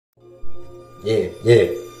Yeah.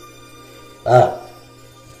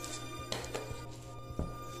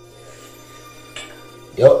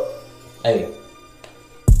 Yup. Hey.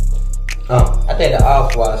 I think the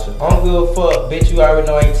off washer. I don't give a fuck, bitch. You already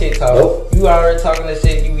know I ain't TikTok. Nope. You already talking that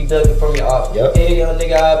shit. You be ducking from your off. Yep. Hey, young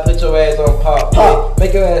nigga, I put your ass on pop. Pop.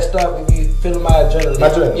 Make your ass stop if you feeling my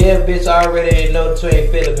adrenaline. Yeah, bitch, I already know that you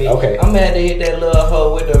ain't feeling me. Okay. I'm had to hit that little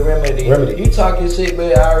hoe with the remedy. You talking shit,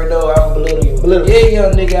 but I already know I'm belittle you. Yeah,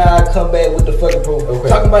 young nigga, I come back with the fucking proof. Okay.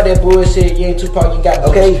 Talking about that bullshit, you ain't Tupac, you got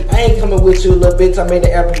okay. I ain't coming with you, little bitch. I made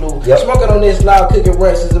the apple. Yep. Smoking on this loud cooking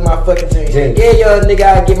rushes in my fucking jeans. Yeah, young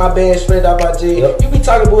nigga, I get my band straight out my jeans. Yep. You be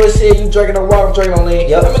talking bullshit, you drinking on water, I'm drinking on lean.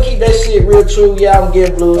 Yep. I'ma keep that shit real true, yeah, I'm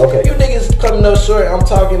getting blues. Okay. You niggas coming up short, I'm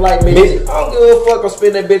talking like midget. I don't give a fuck, I'm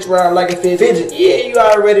spinning that bitch around like a fidget. Yeah, you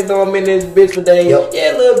already know I'm in this bitch for days. Yep.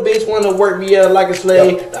 Yeah, little bitch wanna work me up like a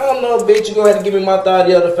slave. Yep. I don't know, bitch, you gonna have to give me my thigh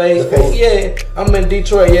the other face. Okay. Yeah, I'm in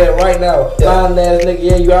Detroit, yeah, right now. Yep. Lying ass nigga,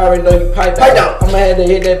 yeah, you already know you pipe down. I'ma have to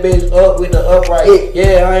hit that bitch up with the upright.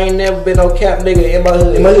 Yeah, I ain't never been no cap nigga in my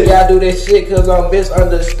hood. Yeah, I do that shit cause I'm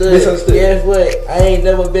misunderstood. Guess what? I ain't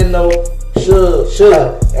never been no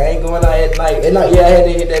sugar. I ain't going out at night. Yeah, I had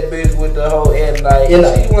to hit that bitch with the whole at night.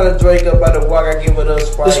 She wanna drink up by the walk, I give her the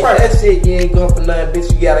Sprite. That shit, you ain't going for nothing,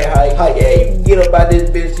 bitch. You gotta hike. Yeah, you can get up by this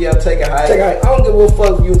bitch, yeah, take a hike. I don't give a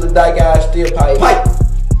fuck if you was a dyke guy, still pipe.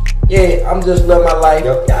 Yeah, I'm just love my life.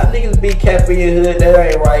 Y'all niggas be capping your hood,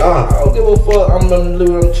 that ain't right. I don't give a fuck, I'm gonna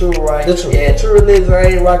lose them true right. Yeah, true religion, I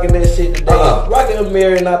ain't rocking that shit today. Rocking a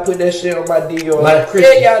mirror and I put that shit on my Dior.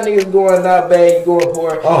 Yeah, y'all niggas going out bad, you going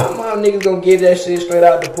poor. My niggas gonna get that shit straight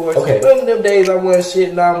out the porch. Remember them days I wasn't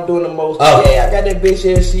shit, now I'm doing the most. Yeah, I got that bitch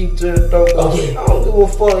here, she to the throat. I don't give a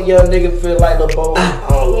fuck, young nigga feel like the boat. I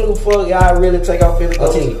don't give a fuck, y'all really take off in the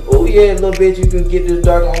ghost. Oh yeah, little bitch, you can get this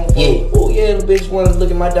dark on. Oh yeah, little bitch wanna look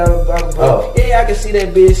at my diamond. Yeah, I can see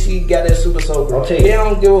that bitch, she got that super soaker. Yeah, I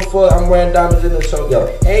don't give a fuck, I'm wearing diamonds in the choke.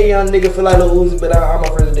 Hey, young nigga feel like Lil Uzi, but I'm a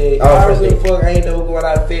friend dead. I don't give a fuck, I ain't never going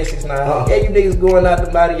out of Fed 69. Yeah, you niggas going out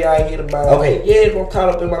the body, y'all ain't hit the body. Yeah, I'm caught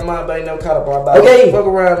up in my mind, but I ain't never caught up on my body. Fuck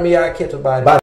around me, I catch a body.